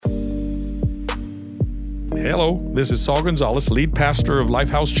Hello, this is Saul Gonzalez, lead pastor of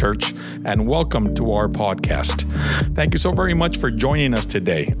Lifehouse Church, and welcome to our podcast. Thank you so very much for joining us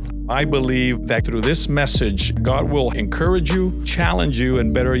today. I believe that through this message, God will encourage you, challenge you,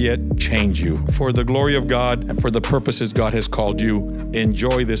 and better yet, change you for the glory of God and for the purposes God has called you.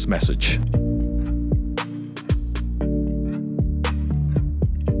 Enjoy this message.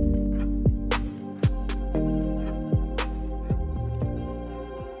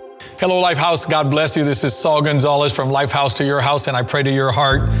 Hello, Lifehouse. God bless you. This is Saul Gonzalez from Lifehouse to Your House, and I pray to your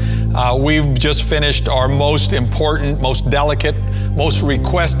heart. We've just finished our most important, most delicate, most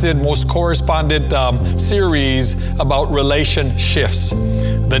requested, most corresponded series about relationships.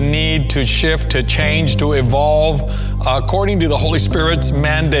 The need to shift, to change, to evolve according to the Holy Spirit's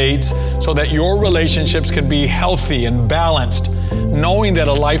mandates so that your relationships can be healthy and balanced, knowing that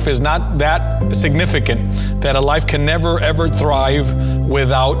a life is not that significant, that a life can never ever thrive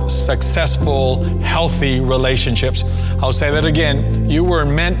without successful, healthy relationships. I'll say that again. You were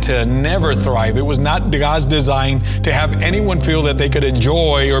meant to never thrive. It was not God's design to have anyone feel that they could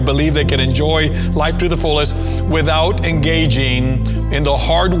enjoy or believe they could enjoy life to the fullest without engaging in the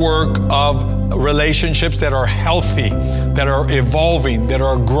hard work of relationships that are healthy, that are evolving, that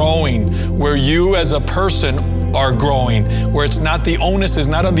are growing, where you as a person are growing, where it's not, the onus is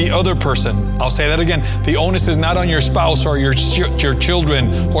not on the other person. I'll say that again. The onus is not on your spouse or your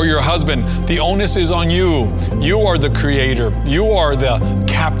children or your husband. The onus is on you. You are the creator. You are the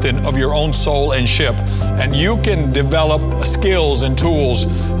captain of your own soul and ship. And you can develop skills and tools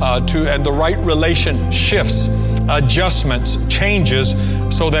and the right relationships, adjustments, changes,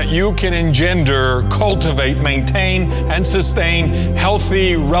 so that you can engender, cultivate, maintain, and sustain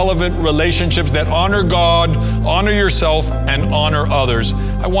healthy, relevant relationships that honor God, honor yourself, and honor others.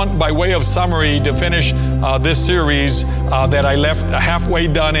 I want, by way of summary, to finish this series that I left halfway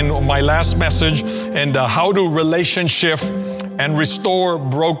done in my last message, and how to relationship and restore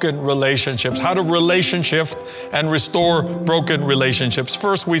broken relationships. How to relationship and restore broken relationships.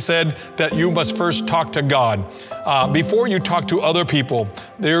 First, we said that you must first talk to God. Before you talk to other people,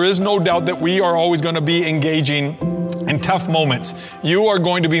 there is no doubt that we are always going to be engaging in tough moments. You are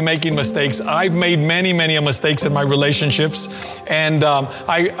going to be making mistakes. I've made many mistakes in my relationships, and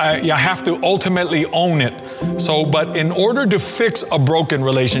I have to ultimately own it. But in order to fix a broken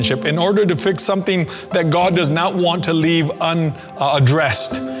relationship, in order to fix something that God does not want to leave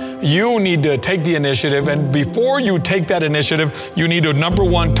unaddressed, you need to take the initiative. And before you take that initiative, you need to, number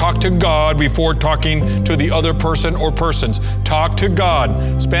one, talk to God before talking to the other person or persons. Talk to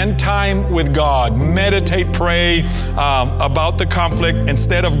God. Spend time with God. Meditate, pray about the conflict.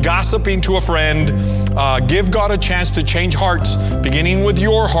 Instead of gossiping to a friend, give God a chance to change hearts, beginning with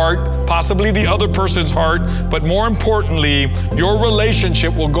your heart, possibly the other person's heart, but more importantly, your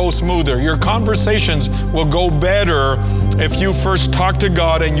relationship will go smoother. Your conversations will go better if you first talk to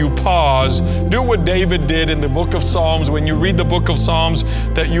God and you pause. Do what David did in the book of Psalms. When you read the book of Psalms,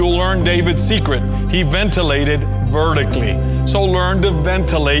 that you'll learn David's secret. He ventilated vertically. So learn to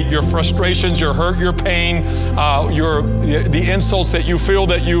ventilate your frustrations, your hurt, your pain, the insults that you feel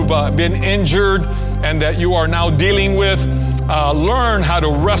that you've been injured and that you are now dealing with. Learn how to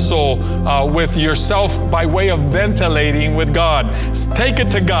wrestle with yourself by way of ventilating with God. Take it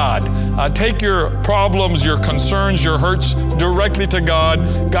to God. Take your problems, your concerns, your hurts directly to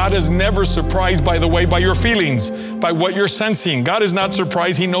God. God is never surprised, by the way, by your feelings, by what you're sensing. God is not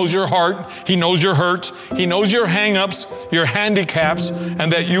surprised. He knows your heart. He knows your hurts. He knows your hang-ups, your handicaps,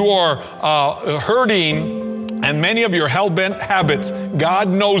 and that you are hurting. And many of your hell-bent habits, God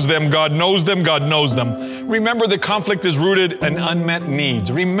knows them, God knows them, God knows them. Remember, the conflict is rooted in unmet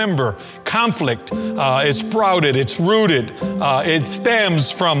needs. Remember, conflict is sprouted, it's rooted, it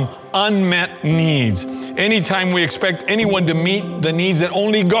stems from unmet needs. Anytime we expect anyone to meet the needs that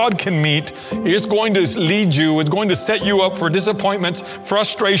only God can meet, it's going to lead you, it's going to set you up for disappointments,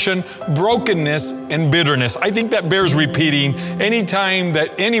 frustration, brokenness, and bitterness. I think that bears repeating. Anytime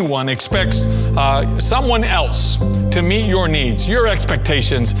that anyone expects someone else to meet your needs, your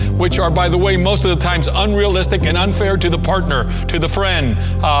expectations, which are, by the way, most of the times unrealistic and unfair to the partner, to the friend,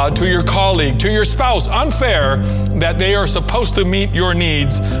 to your colleague, to your spouse, unfair that they are supposed to meet your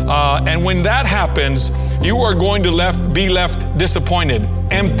needs. And when that happens, you are going to be left disappointed,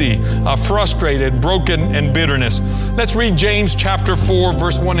 empty, frustrated, broken, and bitterness. Let's read James chapter 4,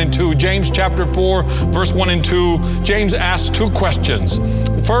 verse 1 and 2. James chapter 4, verse 1 and 2. James asks two questions.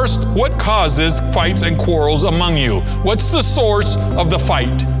 First, what causes fights and quarrels among you? What's the source of the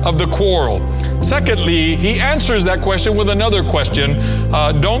fight, of the quarrel? Secondly, he answers that question with another question.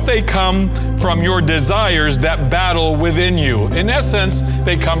 Don't they come from your desires that battle within you? In essence,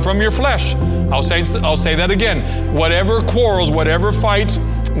 they come from your flesh. I'll say that again. Whatever quarrels, whatever fights,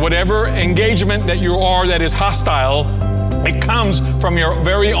 whatever engagement that you are that is hostile, it comes from your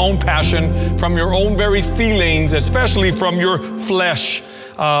very own passion, from your own very feelings, especially from your flesh.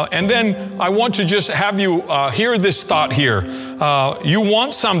 And then I want to just have you hear this thought here. You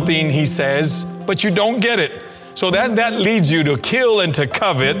want something, he says, but you don't get it. So that leads you to kill and to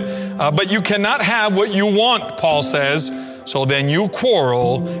covet, but you cannot have what you want, Paul says. So then you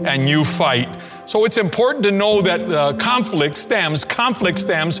quarrel and you fight. So it's important to know that conflict stems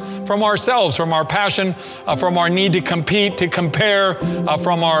from ourselves, from our passion, from our need to compete, to compare,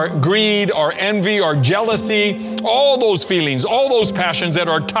 from our greed, our envy, our jealousy, all those feelings, all those passions that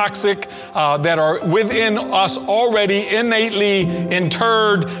are toxic, that are within us already innately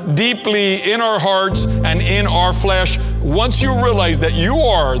interred deeply in our hearts and in our flesh. Once you realize that you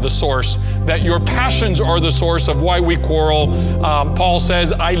are the source, that your passions are the source of why we quarrel, Paul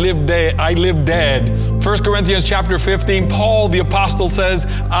says, I live dead. 1 Corinthians chapter 15, Paul the apostle says,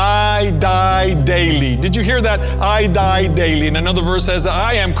 I die daily. Did you hear that? I die daily. And another verse says,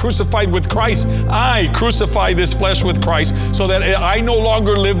 I am crucified with Christ. I crucify this flesh with Christ, so that I no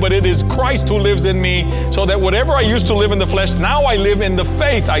longer live, but it is Christ who lives in me, so that whatever I used to live in the flesh, now I live in the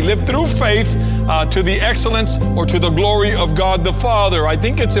faith. I live through faith to the excellence or to the glory of God the Father. I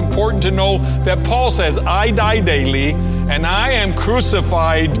think it's important to know that Paul says, I die daily, and I am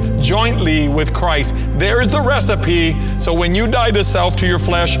crucified jointly with Christ. There's the recipe. So when you die to self, to your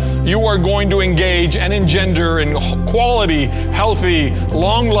flesh, you are going to engage and engender in quality, healthy,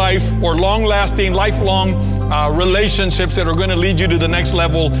 long life or long-lasting, lifelong relationships that are going to lead you to the next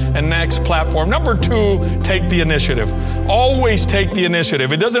level and next platform. Number 2, take the initiative. Always take the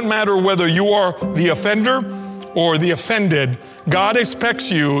initiative. It doesn't matter whether you are the offender or the offended. God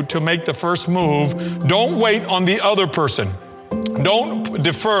expects you to make the first move. Don't wait on the other person. Don't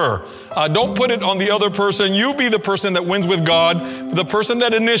defer. Don't put it on the other person. You be the person that wins with God. The person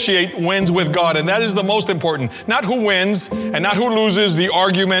that initiates wins with God. And that is the most important. Not who wins and not who loses the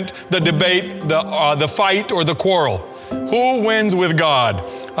argument, the debate, the fight, or the quarrel. Who wins with God?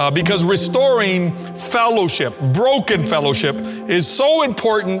 Because restoring fellowship, broken fellowship, is so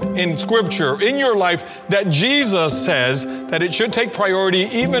important in Scripture, in your life, that Jesus says that it should take priority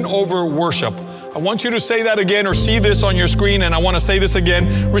even over worship. I want you to say that again or see this on your screen, and I want to say this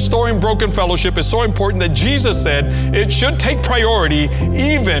again. Restoring broken fellowship is so important that Jesus said it should take priority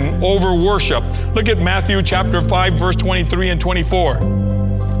even over worship. Look at Matthew chapter 5, verse 23 and 24.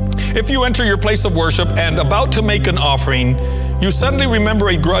 If you enter your place of worship and about to make an offering, you suddenly remember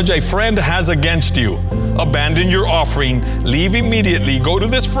a grudge a friend has against you. Abandon your offering, leave immediately, go to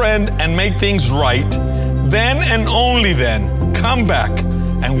this friend and make things right. Then and only then, come back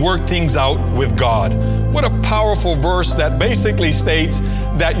and work things out with God. What a powerful verse that basically states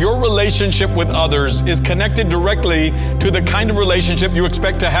that your relationship with others is connected directly to the kind of relationship you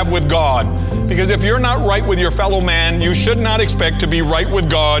expect to have with God. Because if you're not right with your fellow man, you should not expect to be right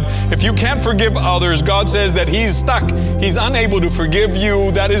with God. If you can't forgive others, God says that He's stuck. He's unable to forgive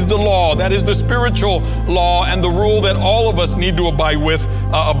you. That is the law. That is the spiritual law and the rule that all of us need to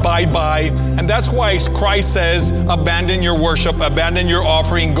abide by. And that's why Christ says, abandon your worship, abandon your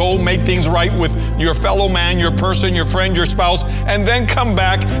offering, go make things right with your fellow man, your person, your friend, your spouse, and then come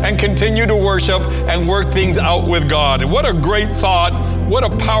back and continue to worship and work things out with God. What a great thought. What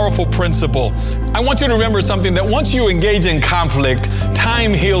a powerful principle. I want you to remember something, that once you engage in conflict,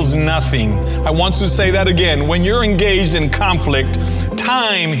 time heals nothing. I want to say that again. When you're engaged in conflict,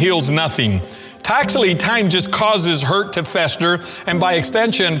 time heals nothing. Actually, time just causes hurt to fester, and by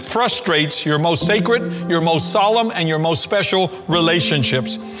extension, frustrates your most sacred, your most solemn, and your most special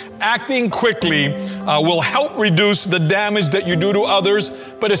relationships. Acting quickly will help reduce the damage that you do to others,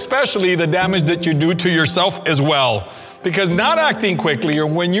 but especially the damage that you do to yourself as well. Because not acting quickly, or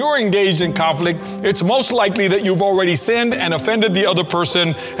when you're engaged in conflict, it's most likely that you've already sinned and offended the other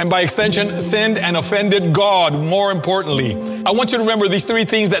person, and by extension, sinned and offended God, more importantly. I want you to remember these 3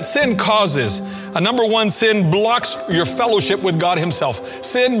 things that sin causes. Number 1, sin blocks your fellowship with God Himself.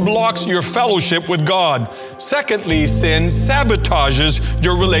 Sin blocks your fellowship with God. Secondly, sin sabotages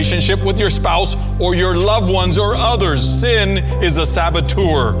your relationship with your spouse or your loved ones or others. Sin is a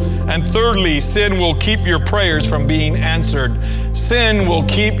saboteur. And thirdly, sin will keep your prayers from being answered. Sin will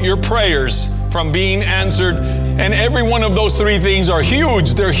keep your prayers from being answered. And every one of those 3 things are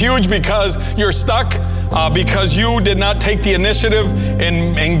huge. They're huge because you're stuck. because you did not take the initiative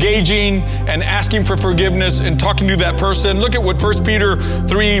in engaging and asking for forgiveness and talking to that person. Look at what 1 Peter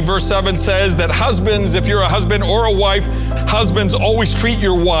 3 verse 7 says, that husbands, if you're a husband or a wife, husbands always treat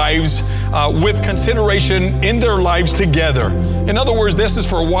your wives with consideration in their lives together. In other words, this is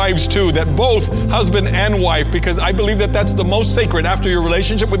for wives too, that both husband and wife, because I believe that that's the most sacred after your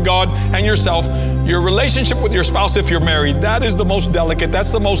relationship with God and yourself. Your relationship with your spouse, if you're married, that is the most delicate,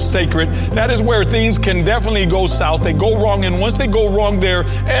 that's the most sacred. That is where things can definitely go south. They go wrong, and once they go wrong there,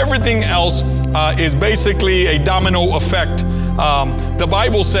 everything else is basically a domino effect. The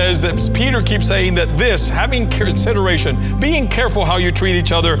Bible says that Peter keeps saying that this, having consideration, being careful how you treat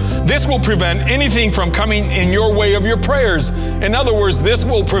each other, this will prevent anything from coming in your way of your prayers. In other words, this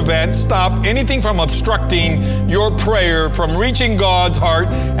will stop anything from obstructing your prayer from reaching God's heart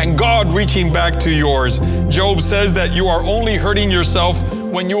and God reaching back to yours. Job says that you are only hurting yourself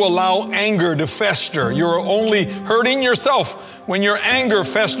when you allow anger to fester. You're only hurting yourself when your anger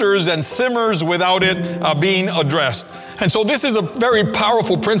festers and simmers without it being addressed. And so this is a very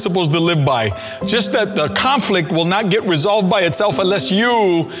powerful principle to live by. Just that the conflict will not get resolved by itself unless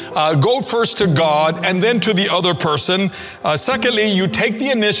you go first to God and then to the other person. Secondly, you take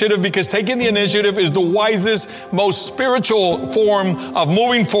the initiative, because taking the initiative is the wisest, most spiritual form of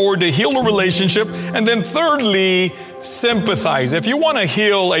moving forward to heal a relationship. And then thirdly, sympathize. If you want to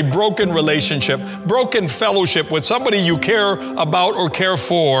heal a broken relationship, broken fellowship with somebody you care about or care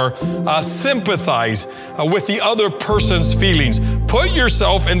for, sympathize with the other person's feelings. Put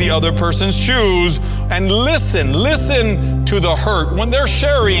yourself in the other person's shoes and listen to the hurt. When they're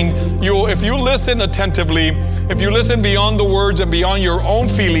sharing, if you listen attentively, if you listen beyond the words and beyond your own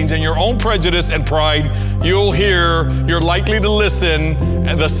feelings and your own prejudice and pride, you're likely to listen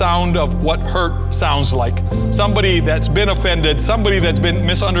and the sound of what hurt sounds like. Somebody that's been offended, somebody that's been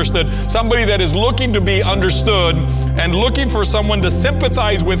misunderstood, somebody that is looking to be understood and looking for someone to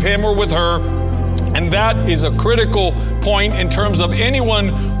sympathize with him or with her. And that is a critical point in terms of anyone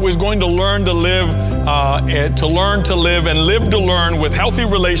who is going to learn to live and live to learn with healthy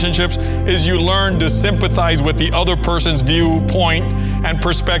relationships, is you learn to sympathize with the other person's viewpoint and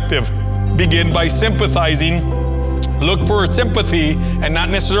perspective. Begin by sympathizing. Look for sympathy and not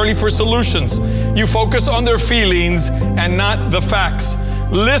necessarily for solutions. You focus on their feelings and not the facts.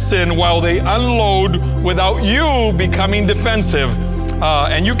 Listen while they unload without you becoming defensive.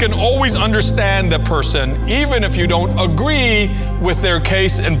 And you can always understand the person, even if you don't agree with their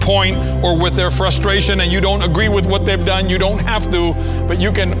case and point or with their frustration, and you don't agree with what they've done. You don't have to, but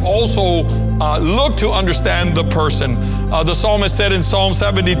you can also look to understand the person. The psalmist said in Psalm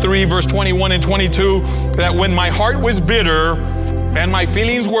 73, verse 21 and 22, that when my heart was bitter and my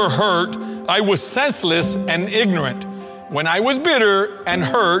feelings were hurt, I was senseless and ignorant. When I was bitter and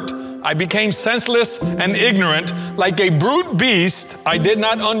hurt, I became senseless and ignorant. Like a brute beast, I did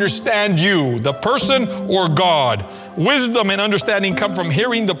not understand you, the person or God. Wisdom and understanding come from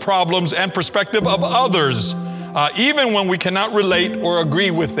hearing the problems and perspective of others, even when we cannot relate or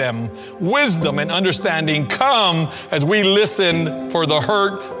agree with them. Wisdom and understanding come as we listen for the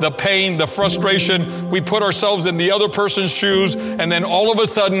hurt, the pain, the frustration. We put ourselves in the other person's shoes, and then all of a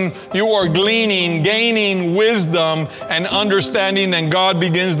sudden you are gaining wisdom and understanding, and God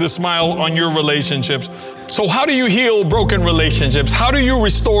begins to smile on your relationships. So how do you heal broken relationships? How do you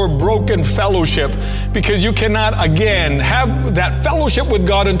restore broken fellowship? Because you cannot, again, have that fellowship with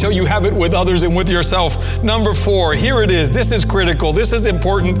God until you have it with others and with yourself. Number 4, here it is. This is critical. This is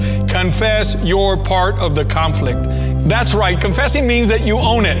important. Confess your part of the conflict. That's right. Confessing means that you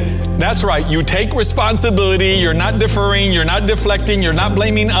own it. That's right. You take responsibility. You're not deferring. You're not deflecting. You're not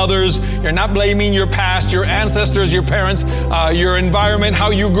blaming others. You're not blaming your past, your ancestors, your parents, your environment, how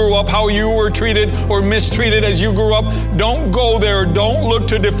you grew up, how you were treated or mistreated as you grew up. Don't go there. Don't look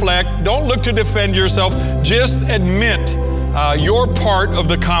to deflect. Don't look to defend yourself. Just admit your part of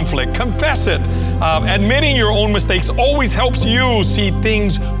the conflict. Confess it. Admitting your own mistakes always helps you see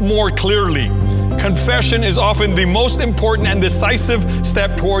things more clearly. Confession is often the most important and decisive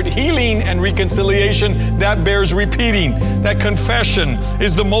step toward healing and reconciliation that bears repeating. That confession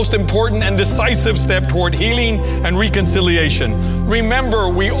is the most important and decisive step toward healing and reconciliation. Remember,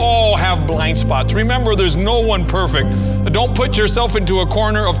 we all have blind spots. Remember, there's no one perfect. Don't put yourself into a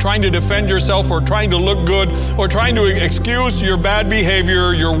corner of trying to defend yourself or trying to look good or trying to excuse your bad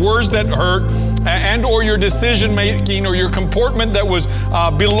behavior, your words that hurt, and or your decision making or your comportment that was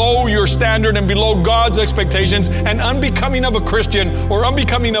below your standard and below God's expectations and unbecoming of a Christian or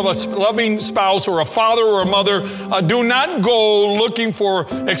unbecoming of a loving spouse or a father or a mother. Do not go looking for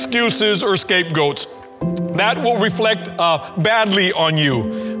excuses or scapegoats. That will reflect badly on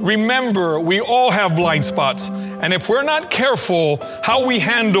you. remember, we all have blind spots. And if we're not careful, how we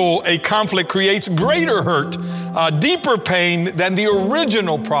handle a conflict creates greater hurt, deeper pain than the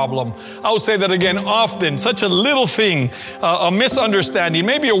original problem. I'll say that again often. Such a little thing, a misunderstanding,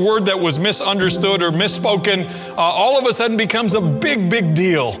 maybe a word that was misunderstood or misspoken, all of a sudden becomes a big, big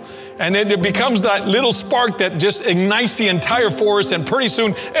deal. And then it becomes that little spark that just ignites the entire forest, and pretty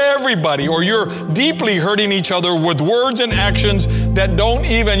soon everybody, or you're deeply hurting each other with words and actions that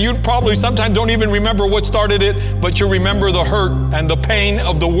you probably sometimes don't even remember what started it, but you remember the hurt and the pain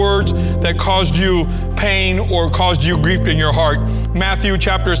of the words that caused you pain or caused you grief in your heart. Matthew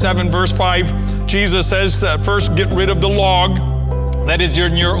chapter 7, verse 5, Jesus says that first get rid of the log that is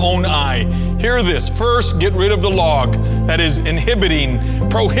in your own eye. Hear this. First, get rid of the log that is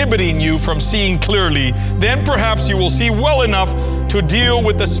prohibiting you from seeing clearly. Then perhaps you will see well enough to deal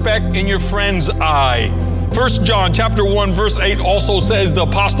with the speck in your friend's eye. 1 John chapter 1, verse 8 also says, the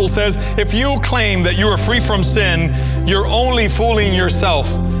apostle says, if you claim that you are free from sin, you're only fooling yourself.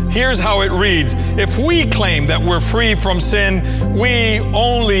 Here's how it reads. If we claim that we're free from sin, we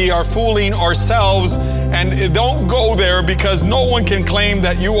only are fooling ourselves. And don't go there, because no one can claim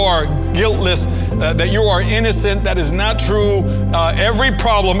that you are guiltless, that you are innocent. That is not true. Every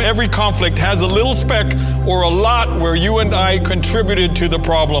problem, every conflict has a little speck or a lot where you and I contributed to the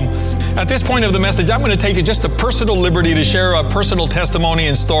problem. At this point of the message, I'm going to take just a personal liberty to share a personal testimony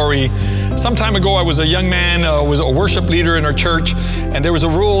and story. Some time ago, I was a young man, was a worship leader in our church, and there was a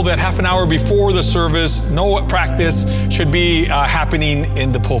rule that half an hour before the service, no practice should be happening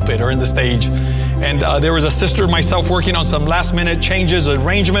in the pulpit or in the stage. And there was a sister, myself, working on some last-minute changes,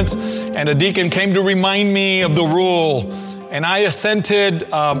 arrangements, and a deacon came to remind me of the rule. And I assented,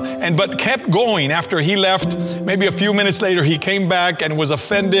 but kept going. After he left, maybe a few minutes later, he came back and was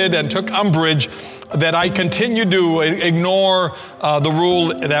offended and took umbrage that I continued to ignore the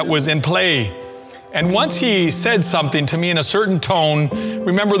rule that was in play. And once he said something to me in a certain tone,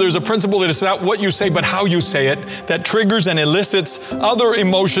 remember there's a principle that it's not what you say, but how you say it, that triggers and elicits other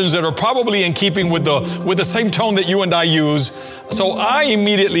emotions that are probably in keeping with the same tone that you and I use. So I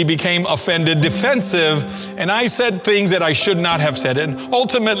immediately became offended, defensive, and I said things that I should not have said. And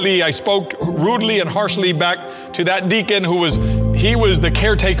ultimately, I spoke rudely and harshly back to that deacon he was the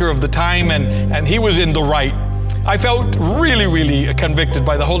caretaker of the time, and he was in the right. I felt really, really convicted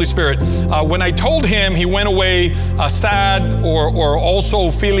by the Holy Spirit. When I told him, he went away sad or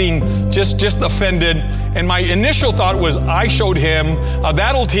also feeling just offended. And my initial thought was, I showed him,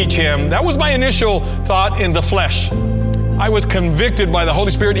 that'll teach him. That was my initial thought in the flesh. I was convicted by the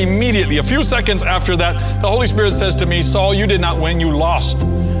Holy Spirit immediately. A few seconds after that, the Holy Spirit says to me, Saul, you did not win, you lost.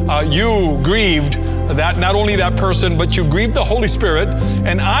 You grieved that, not only that person, but you grieved the Holy Spirit.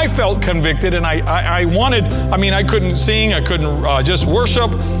 And I felt convicted, and I couldn't sing, I couldn't just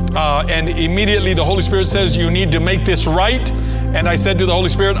worship. And immediately the Holy Spirit says, you need to make this right. And I said to the Holy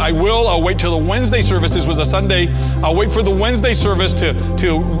Spirit, I'll wait till the Wednesday service. This was a Sunday. I'll wait for the Wednesday service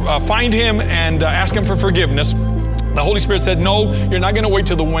to find him and ask him for forgiveness. The Holy Spirit said, no, you're not going to wait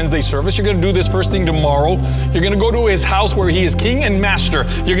till the Wednesday service. You're going to do this first thing tomorrow. You're going to go to his house where he is king and master.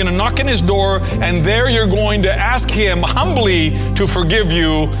 You're going to knock on his door, and there you're going to ask him humbly to forgive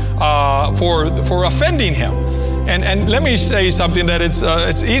you for offending him. And let me say something that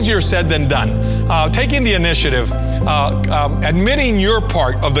it's easier said than done. Taking the initiative, admitting your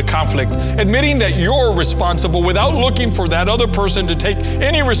part of the conflict, admitting that you're responsible without looking for that other person to take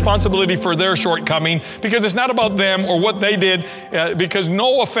any responsibility for their shortcoming, because it's not about them or what they did, because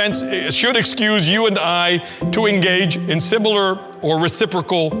no offense should excuse you and I to engage in similar or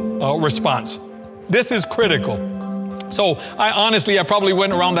reciprocal response. This is critical. So I probably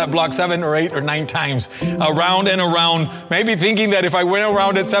went around that block 7 or 8 or 9 times, around and around, maybe thinking that if I went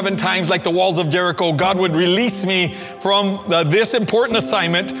around it 7 times like the walls of Jericho, God would release me from this important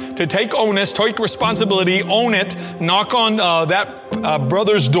assignment to take onus, take responsibility, own it, knock on that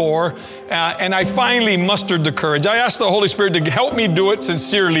brother's door. And I finally mustered the courage. I asked the Holy Spirit to help me do it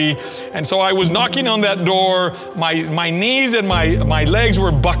sincerely. And so I was knocking on that door. My knees and my legs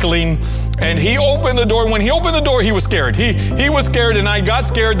were buckling. And he opened the door. When he opened the door, he was scared. He was scared, and I got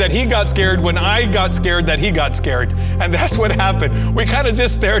scared that he got scared when I got scared that he got scared. And that's what happened. We kind of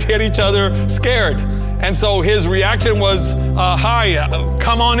just stared at each other, scared. And so his reaction was, hi,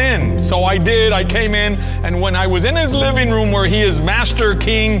 come on in. So I did. I came in, and when I was in his living room where he is master,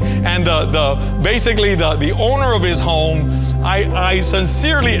 king, and basically the owner of his home, I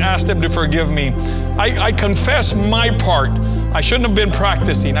sincerely asked him to forgive me. I confess my part. I shouldn't have been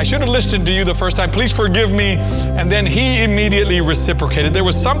practicing. I should have listened to you the first time. Please forgive me. And then he immediately reciprocated. There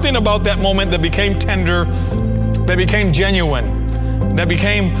was something about that moment that became tender, that became genuine. that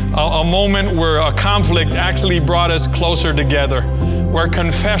became a moment where a conflict actually brought us closer together, where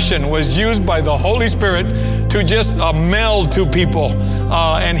confession was used by the Holy Spirit to just meld to people.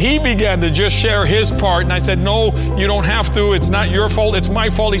 And he began to just share his part. And I said, no, you don't have to. It's not your fault. It's my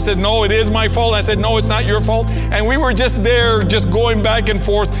fault. He said, no, it is my fault. And I said, no, it's not your fault. And we were just there, just going back and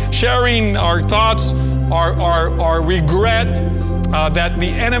forth, sharing our thoughts, our regret that the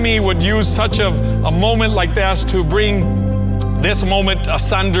enemy would use such a moment like this to bring this moment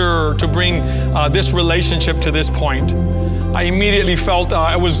asunder, to bring this relationship to this point. I immediately felt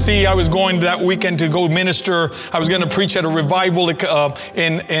I was going that weekend to go minister. I was going to preach at a revival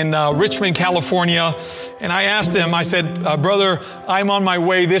in Richmond, California. And I asked him, I said, brother, I'm on my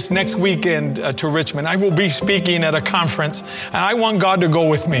way this next weekend to Richmond. I will be speaking at a conference, and I want God to go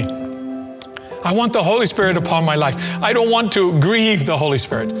with me. I want the Holy Spirit upon my life. I don't want to grieve the Holy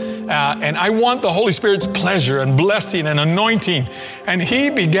Spirit. And I want the Holy Spirit's pleasure and blessing and anointing. And he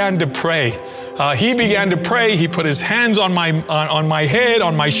began to pray. He put his hands on my head,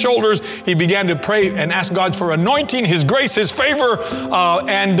 on my shoulders. He began to pray and ask God for anointing, His grace, His favor.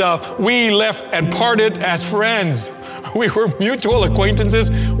 And we left and parted as friends. We were mutual acquaintances.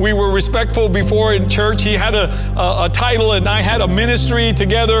 We were respectful before in church. He had a title and I had a ministry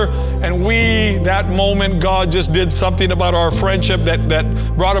together. And that moment, God just did something about our friendship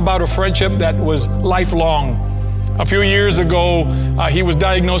that brought about a friendship that was lifelong. A few years ago, he was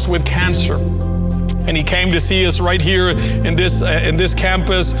diagnosed with cancer. And he came to see us right here in this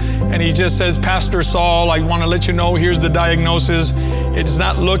campus. And he just says, Pastor Saul, I want to let you know, here's the diagnosis. It's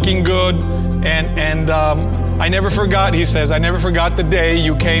not looking good. And I never forgot, he says, I never forgot the day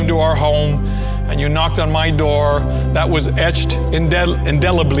you came to our home and you knocked on my door. That was etched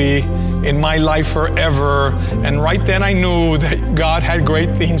indelibly in my life forever. And right then I knew that God had great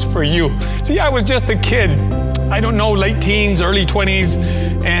things for you. See, I was just a kid. I don't know, late teens, early 20s.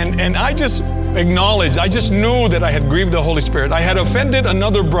 And I just acknowledged, I just knew that I had grieved the Holy Spirit. I had offended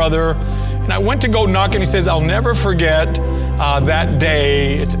another brother. And I went to go knock and he says, I'll never forget that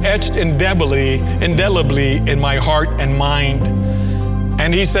day. It's etched indelibly in my heart and mind.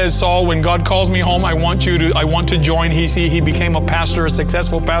 And he says, Saul, when God calls me home, I want to join. He became a pastor, a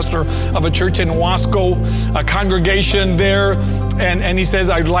successful pastor of a church in Wasco, a congregation there. And he says,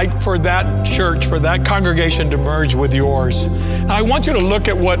 I'd like for that church, for that congregation to merge with yours. Now, I want you to look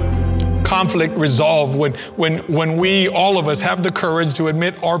at what conflict resolved when we, all of us, have the courage to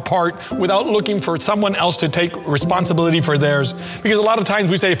admit our part without looking for someone else to take responsibility for theirs. Because a lot of times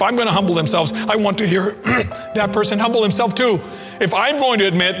we say, if I'm going to humble themselves, I want to hear that person humble himself too. If I'm going to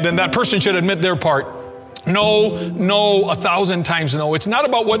admit, then that person should admit their part. No, 1,000 times no. It's not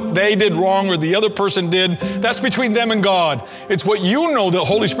about what they did wrong or the other person did. That's between them and God. It's what you know the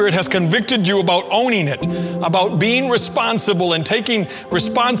Holy Spirit has convicted you about owning it, about being responsible and taking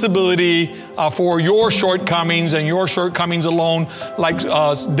responsibility for your shortcomings and your shortcomings alone. Like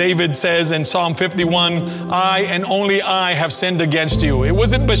David says in Psalm 51, I and only I have sinned against you. It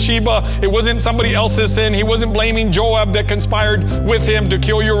wasn't Bathsheba. It wasn't somebody else's sin. He wasn't blaming Joab that conspired with him to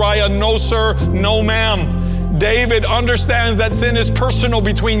kill Uriah. No, sir. No, ma'am. David understands that sin is personal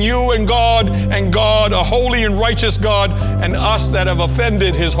between you and God, a holy and righteous God, and us that have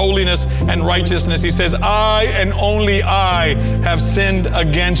offended His holiness and righteousness. He says, I and only I have sinned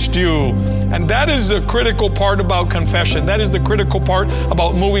against you. And that is the critical part about confession. That is the critical part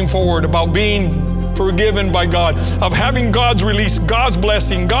about moving forward, about being forgiven by God, of having God's release, God's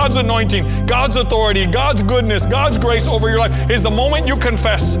blessing, God's anointing, God's authority, God's goodness, God's grace over your life. Is the moment you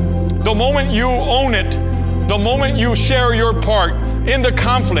confess, the moment you own it, the moment you share your part in the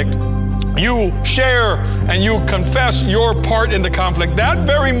conflict, you share and you confess your part in the conflict. That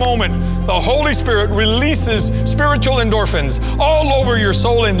very moment, the Holy Spirit releases spiritual endorphins all over your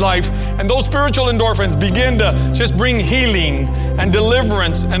soul and life. And those spiritual endorphins begin to just bring healing and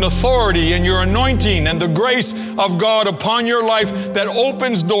deliverance and authority and your anointing and the grace of God upon your life that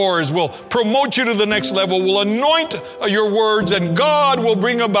opens doors, will promote you to the next level, will anoint your words, and God will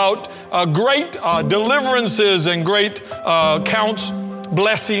bring about great deliverances and great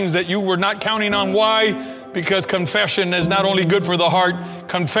blessings that you were not counting on. Why? Because confession is not only good for the heart,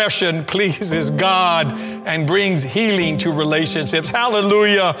 confession pleases God and brings healing to relationships.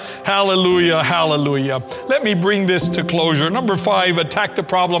 Hallelujah, hallelujah, hallelujah. Let me bring this to closure. Number 5, attack the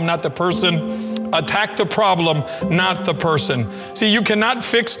problem, not the person. Attack the problem, not the person. See, you cannot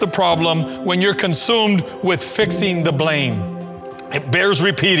fix the problem when you're consumed with fixing the blame. It bears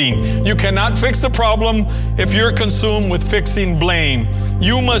repeating. You cannot fix the problem if you're consumed with fixing blame.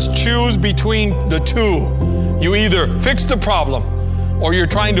 You must choose between the two. You either fix the problem or you're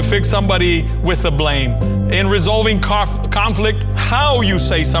trying to fix somebody with the blame. In resolving conflict, how you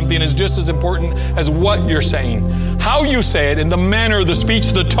say something is just as important as what you're saying. How you say it, and the manner, the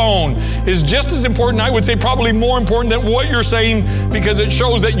speech, the tone is just as important. I would say probably more important than what you're saying, because it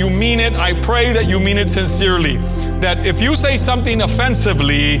shows that you mean it. I pray that you mean it sincerely. That if you say something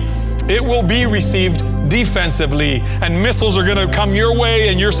offensively, it will be received defensively, and missiles are going to come your way,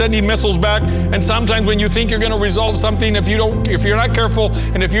 and you're sending missiles back. And sometimes when you think you're going to resolve something, if you're not careful,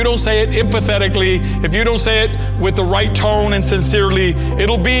 and if you don't say it empathetically, if you don't say it with the right tone and sincerely,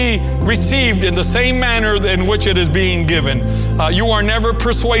 it'll be received in the same manner in which it is being given. You are never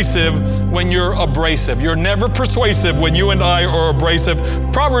persuasive when you're abrasive. You're never persuasive when you and I are abrasive.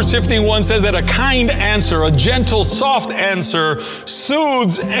 Proverbs 15:1 says that a kind answer, a gentle, soft answer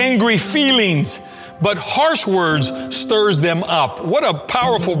soothes angry feelings, but harsh words stirs them up. What a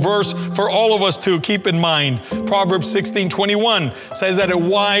powerful verse for all of us to keep in mind. Proverbs 16:21 says that a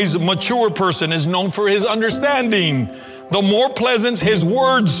wise, mature person is known for his understanding. The more pleasant his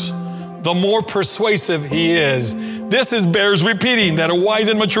words, the more persuasive he is. This bears repeating, that a wise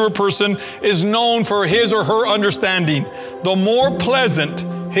and mature person is known for his or her understanding. The more pleasant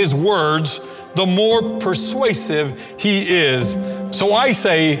his words, the more persuasive he is. So I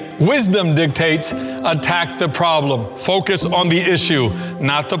say, wisdom dictates, attack the problem. Focus on the issue,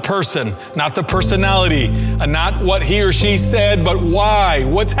 not the person, not the personality, not what he or she said, but why,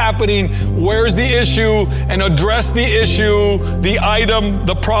 what's happening, where's the issue, and address the issue, the item,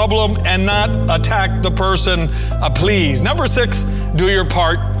 the problem, and not attack the person. Please. Number 6, do your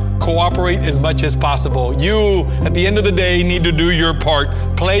part. Cooperate as much as possible. You, at the end of the day, need to do your part.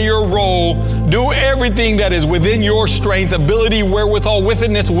 Play your role. Do everything that is within your strength, ability, wherewithal,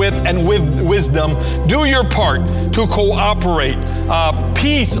 withenness, and with wisdom. Do your part to cooperate.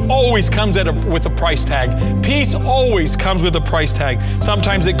 Peace always comes with a price tag. Peace always comes with a price tag.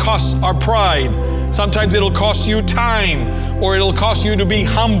 Sometimes it costs our pride. Sometimes it'll cost you time, or it'll cost you to be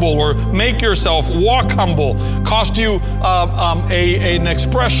humble, or make yourself walk humble. Cost you an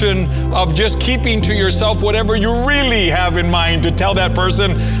expression of just keeping to yourself whatever you really have in mind to tell that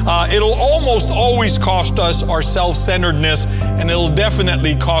person. It'll almost always cost us our self-centeredness, and it'll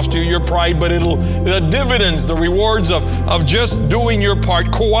definitely cost you your pride, but the dividends, the rewards of just doing your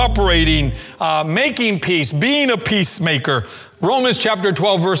part, cooperating, making peace, being a peacemaker. Romans chapter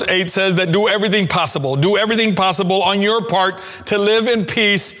 12 verse 8 says that do everything possible on your part to live in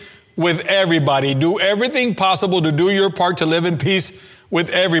peace with everybody. Do everything possible to do your part to live in peace with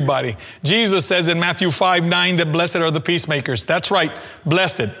everybody. Jesus says in Matthew 5:9 that blessed are the peacemakers. That's right.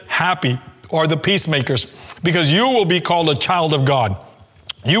 Blessed, happy are the peacemakers, because you will be called a child of God.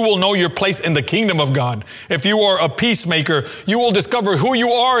 You will know your place in the kingdom of God. If you are a peacemaker, you will discover who you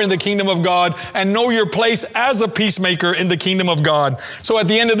are in the kingdom of God and know your place as a peacemaker in the kingdom of God. So at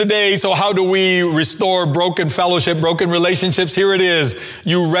the end of the day, so how do we restore broken fellowship, broken relationships? Here it is.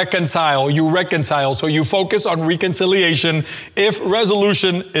 You reconcile. So you focus on reconciliation if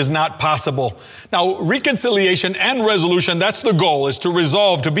resolution is not possible. Now, reconciliation and resolution, that's the goal, is to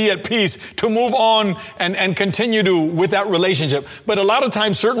resolve, to be at peace, to move on and continue with that relationship. But a lot of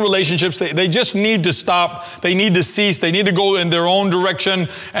times, certain relationships, they just need to stop. They need to cease. They need to go in their own direction.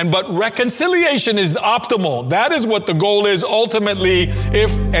 But reconciliation is optimal. That is what the goal is ultimately,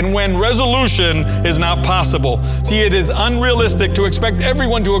 if and when resolution is not possible. See, it is unrealistic to expect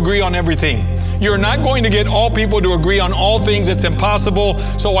everyone to agree on everything. You're not going to get all people to agree on all things. It's impossible.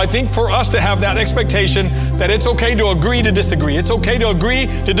 So I think for us to have that expectation that it's okay to agree to disagree. It's okay to agree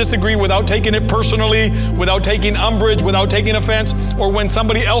to disagree without taking it personally, without taking umbrage, without taking offense. Or when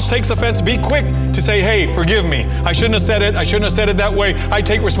somebody else takes offense, be quick to say, hey, forgive me. I shouldn't have said it. I shouldn't have said it that way. I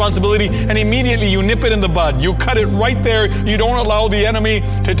take responsibility. And immediately you nip it in the bud. You cut it right there. You don't allow the enemy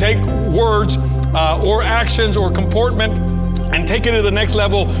to take words or actions or comportment and take it to the next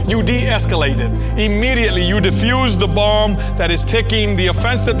level. You de-escalate it. Immediately, you diffuse the bomb that is ticking, the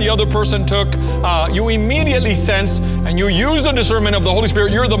offense that the other person took. You immediately sense, and you use the discernment of the Holy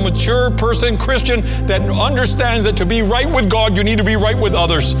Spirit. You're the mature person, Christian, that understands that to be right with God, you need to be right with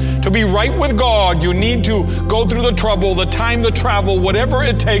others. To be right with God, you need to go through the trouble, the time, the travel, whatever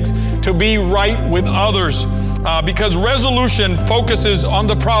it takes to be right with others. Because resolution focuses on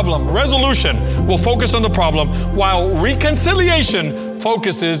the problem. Resolution will focus on the problem, while reconciliation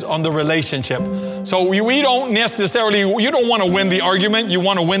focuses on the relationship. So you don't want to win the argument, you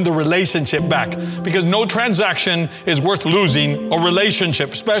want to win the relationship back. Because no transaction is worth losing a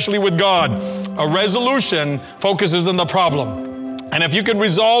relationship, especially with God. A resolution focuses on the problem. And if you can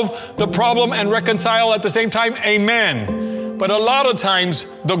resolve the problem and reconcile at the same time, amen. But a lot of times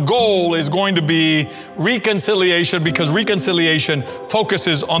the goal is going to be reconciliation, because reconciliation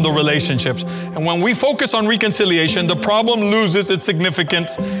focuses on the relationships. And when we focus on reconciliation, the problem loses its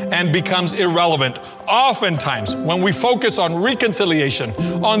significance and becomes irrelevant. Oftentimes, when we focus on reconciliation,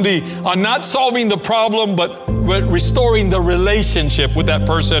 on not solving the problem, but restoring the relationship with that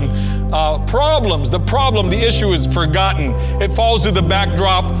person, the issue is forgotten. It falls to the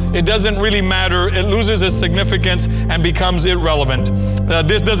backdrop. It doesn't really matter. It loses its significance and becomes irrelevant.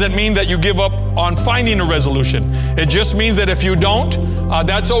 This doesn't mean that you give up on finding a resolution. It just means that if you don't,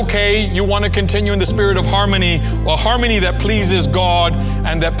 that's okay. You want to continue in the spirit of harmony, a harmony that pleases God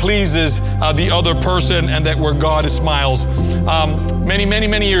and that pleases the other person, and that where God smiles.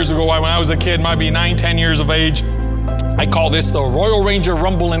 Many years ago, when I was a kid, maybe 9-10 years of age, I call this the Royal Ranger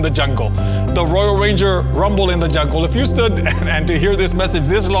Rumble in the Jungle. The Royal Ranger Rumble in the Jungle. If you stood and to hear this message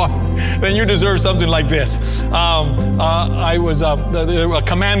this long, then you deserve something like this. I was a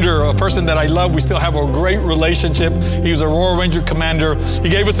commander, a person that I love. We still have a great relationship. He was a Royal Ranger commander. He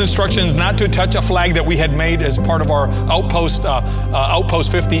gave us instructions not to touch a flag that we had made as part of our outpost,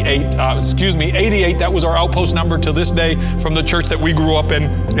 outpost 88. 88. That was our outpost number to this day from the church that we grew up in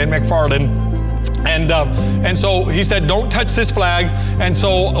McFarland. And so he said, don't touch this flag. And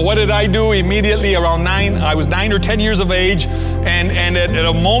so what did I do immediately around 9? I was 9 or 10 years of age. And at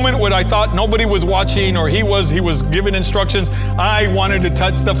a moment when I thought nobody was watching, or he was giving instructions, I wanted to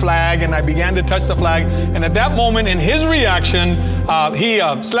touch the flag, and I began to touch the flag. And at that moment, in his reaction, he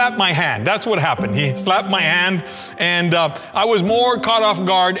slapped my hand. That's what happened. He slapped my hand, and I was more caught off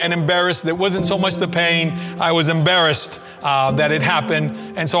guard and embarrassed. It wasn't so much the pain. I was embarrassed that it happened.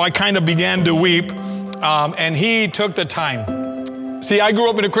 And so I kind of began to weep, and he took the time. See, I grew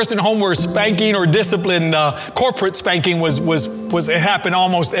up in a Christian home where spanking or discipline, corporate spanking it happened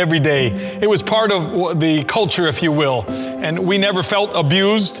almost every day. It was part of the culture, if you will. And we never felt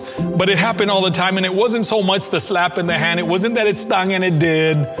abused, but it happened all the time. And it wasn't so much the slap in the hand. It wasn't that it stung, and it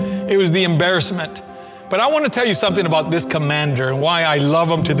did. It was the embarrassment. But I want to tell you something about this commander and why I love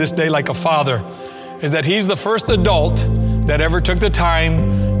him to this day like a father, is that he's the first adult that ever took the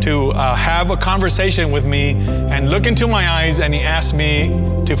time to have a conversation with me and look into my eyes, and he asked me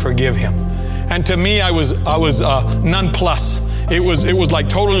to forgive him. And to me, I was nonplussed. It was like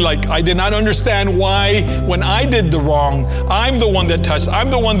totally like I did not understand why, when I did the wrong, I'm the one that touched,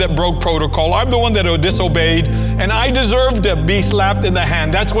 I'm the one that broke protocol, I'm the one that disobeyed, and I deserved to be slapped in the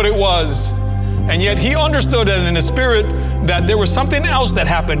hand. That's what it was. And yet he understood it in the spirit that there was something else that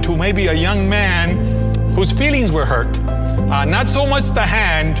happened to maybe a young man whose feelings were hurt. Not so much the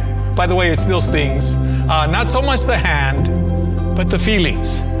hand, by the way, it still stings. Not so much the hand, but the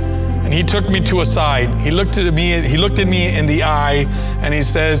feelings. And he took me to a side. He looked at me in the eye, and he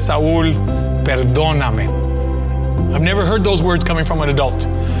says, Saul, perdóname. I've never heard those words coming from an adult.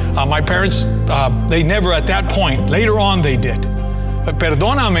 My parents, they never at that point, later on they did. But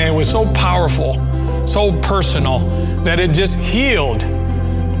perdóname was so powerful, so personal, that it just healed.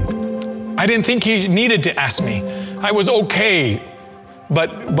 I didn't think he needed to ask me. I was okay.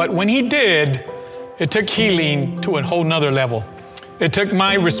 But when he did, it took healing to a whole nother level. It took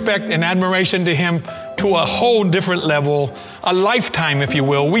my respect and admiration to him to a whole different level, a lifetime, if you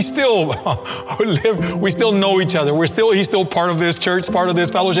will. We still know each other. He's still part of this church, part of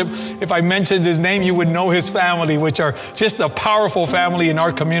this fellowship. If I mentioned his name, you would know his family, which are just a powerful family in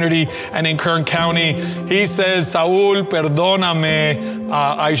our community and in Kern County. He says, Saul, perdóname,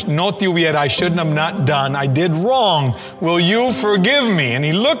 I shouldn't have not done. I did wrong. Will you forgive me? And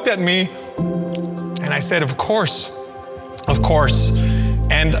he looked at me, and I said, of course.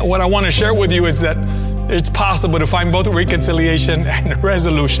 And what I want to share with you is that it's possible to find both reconciliation and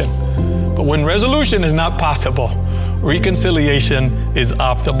resolution. But when resolution is not possible, reconciliation is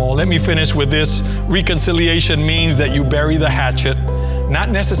optimal. Let me finish with this. Reconciliation means that you bury the hatchet, not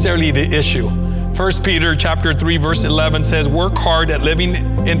necessarily the issue. 1 Peter chapter 3, verse 11 says, work hard at living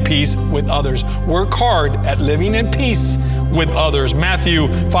in peace with others. Work hard at living in peace with others. Matthew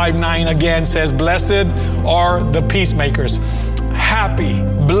 5:9 again says, blessed are the peacemakers. Happy,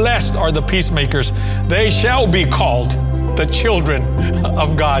 blessed are the peacemakers. They shall be called the children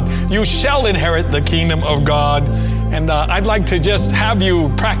of God. You shall inherit the kingdom of God. And I'd like to just have you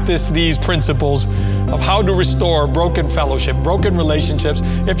practice these principles of how to restore broken fellowship, broken relationships.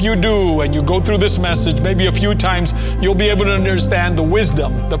 If you do, and you go through this message maybe a few times, you'll be able to understand the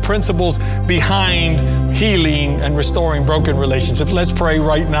wisdom, the principles behind healing and restoring broken relationships. Let's pray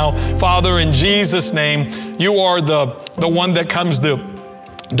right now. Father, in Jesus' name, you are the one that comes to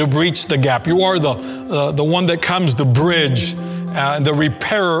breach the gap. You are the one that comes to bridge, the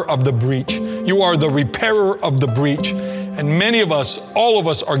repairer of the breach. You are the repairer of the breach. And many of us, all of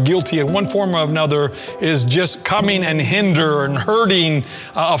us are guilty in one form or another, is just coming and hinder and hurting,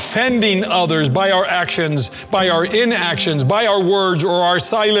 offending others by our actions, by our inactions, by our words or our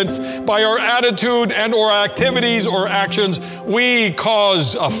silence, by our attitude and or activities or actions. We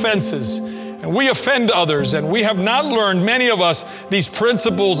cause offenses. And we offend others, and we have not learned, many of us, these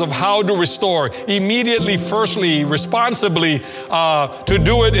principles of how to restore immediately, firstly, responsibly, to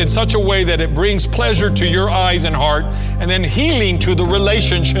do it in such a way that it brings pleasure to your eyes and heart, and then healing to the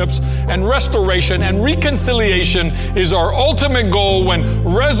relationships, and restoration and reconciliation is our ultimate goal when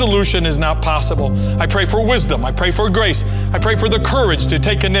resolution is not possible. I pray for wisdom. I pray for grace. I pray for the courage to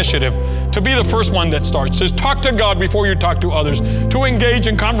take initiative, to be the first one that starts. Just talk to God before you talk to others, to engage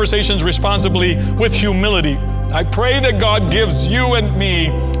in conversations responsibly with humility. I pray that God gives you and me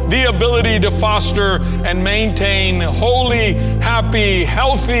the ability to foster and maintain holy, happy,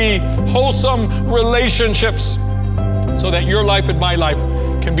 healthy, wholesome relationships so that your life and my life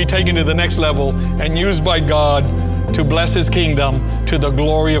can be taken to the next level and used by God to bless His kingdom to the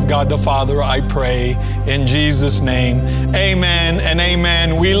glory of God the Father, I pray in Jesus' name. Amen and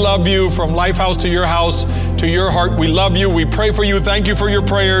amen. We love you from Lifehouse to your house, to your heart. We love you. We pray for you. Thank you for your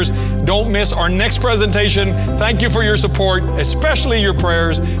prayers. Don't miss our next presentation. Thank you for your support, especially your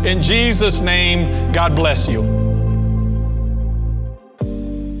prayers. In Jesus' name, God bless you.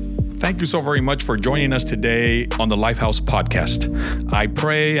 Thank you so very much for joining us today on the Lifehouse podcast. I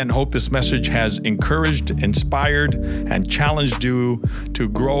pray and hope this message has encouraged, inspired, and challenged you to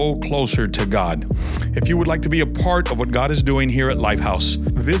grow closer to God. If you would like to be a part of what God is doing here at Lifehouse,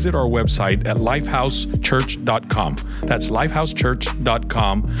 visit our website at lifehousechurch.com. That's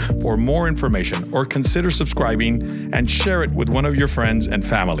lifehousechurch.com for more information, or consider subscribing and share it with one of your friends and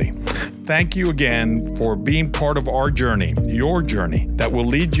family. Thank you again for being part of our journey, your journey, that will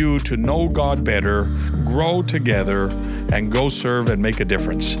lead you to know God better, grow together, and go serve and make a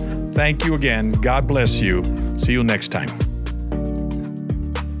difference. Thank you again. God bless you. See you next time.